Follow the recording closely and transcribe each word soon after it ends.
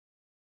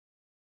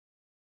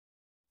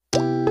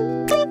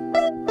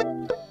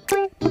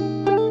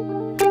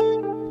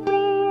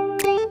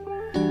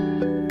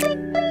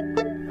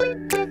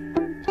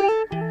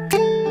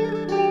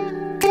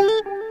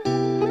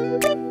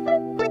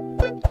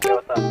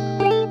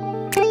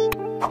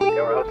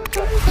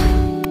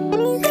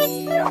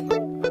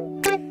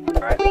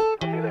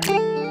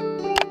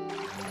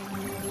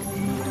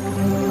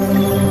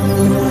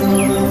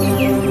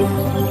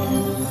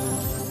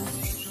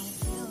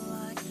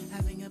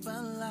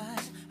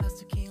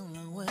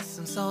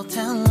all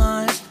 10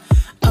 lines.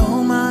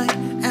 Oh my,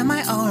 am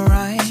I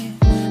alright?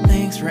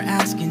 Thanks for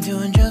asking,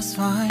 doing just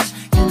fine.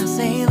 Can I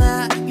say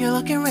that you're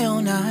looking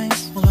real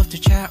nice? We'll love to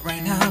chat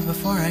right now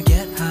before I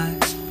get high.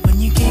 When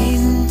you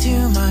gaze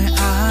into my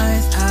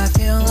eyes, I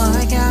feel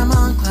like I'm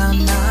on cloud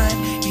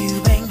 9.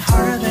 You bang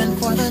harder than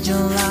 4th of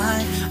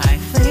July. I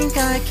think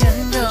I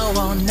can go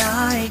all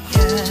night,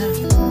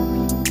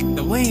 yeah.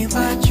 The way you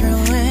bite your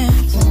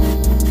lips,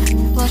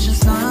 blush and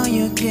smile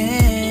you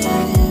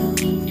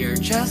give, you're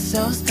just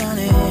so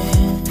stunning.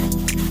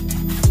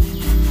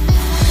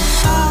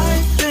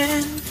 I've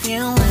been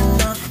feeling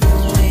nothing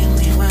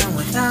lately when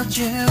without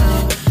you.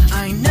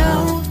 I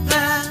know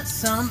that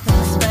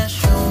something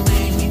special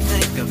made me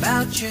think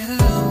about you.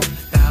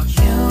 About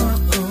you,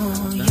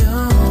 you,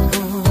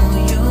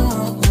 you.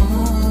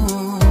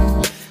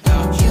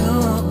 About you,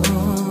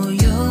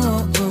 you,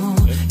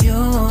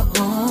 you.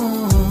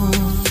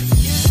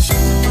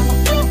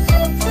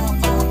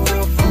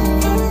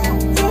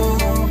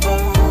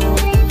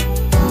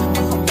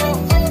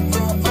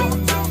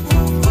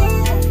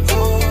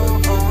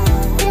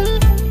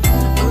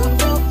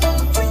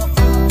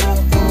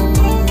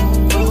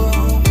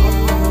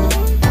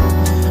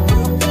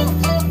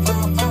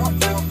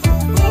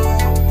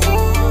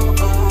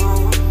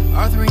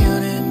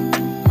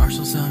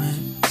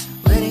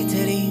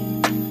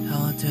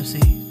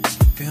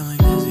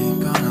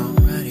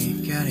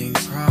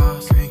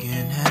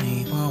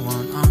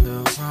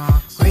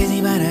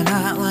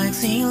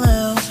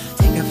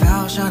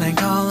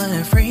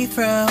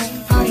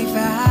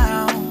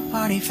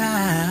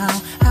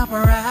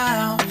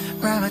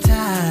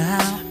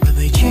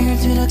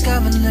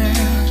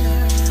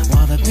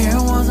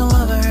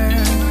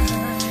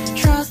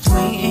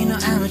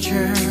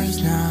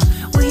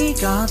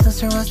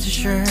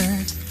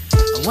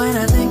 When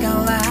I think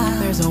out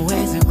loud, there's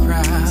always a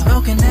crowd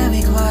smoking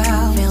heavy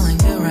cloud, feeling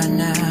good right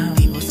now.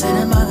 People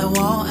sitting by the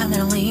wall and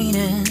they're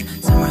leaning,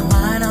 somewhere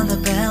lying on the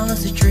bed,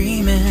 lucid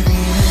dreaming.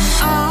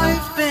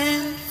 I've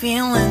been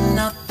feeling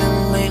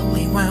nothing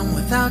lately when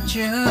without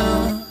you.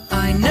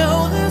 I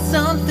know that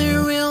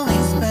something really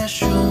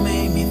special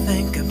made me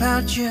think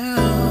about you.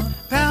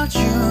 About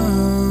you,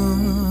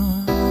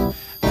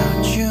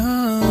 about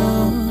you.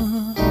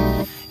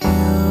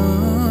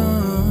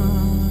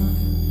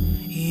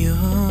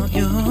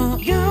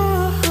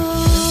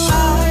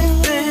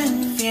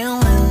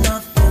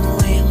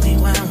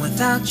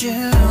 Without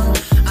you,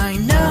 I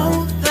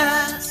know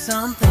that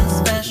something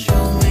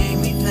special made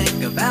me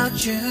think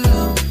about you.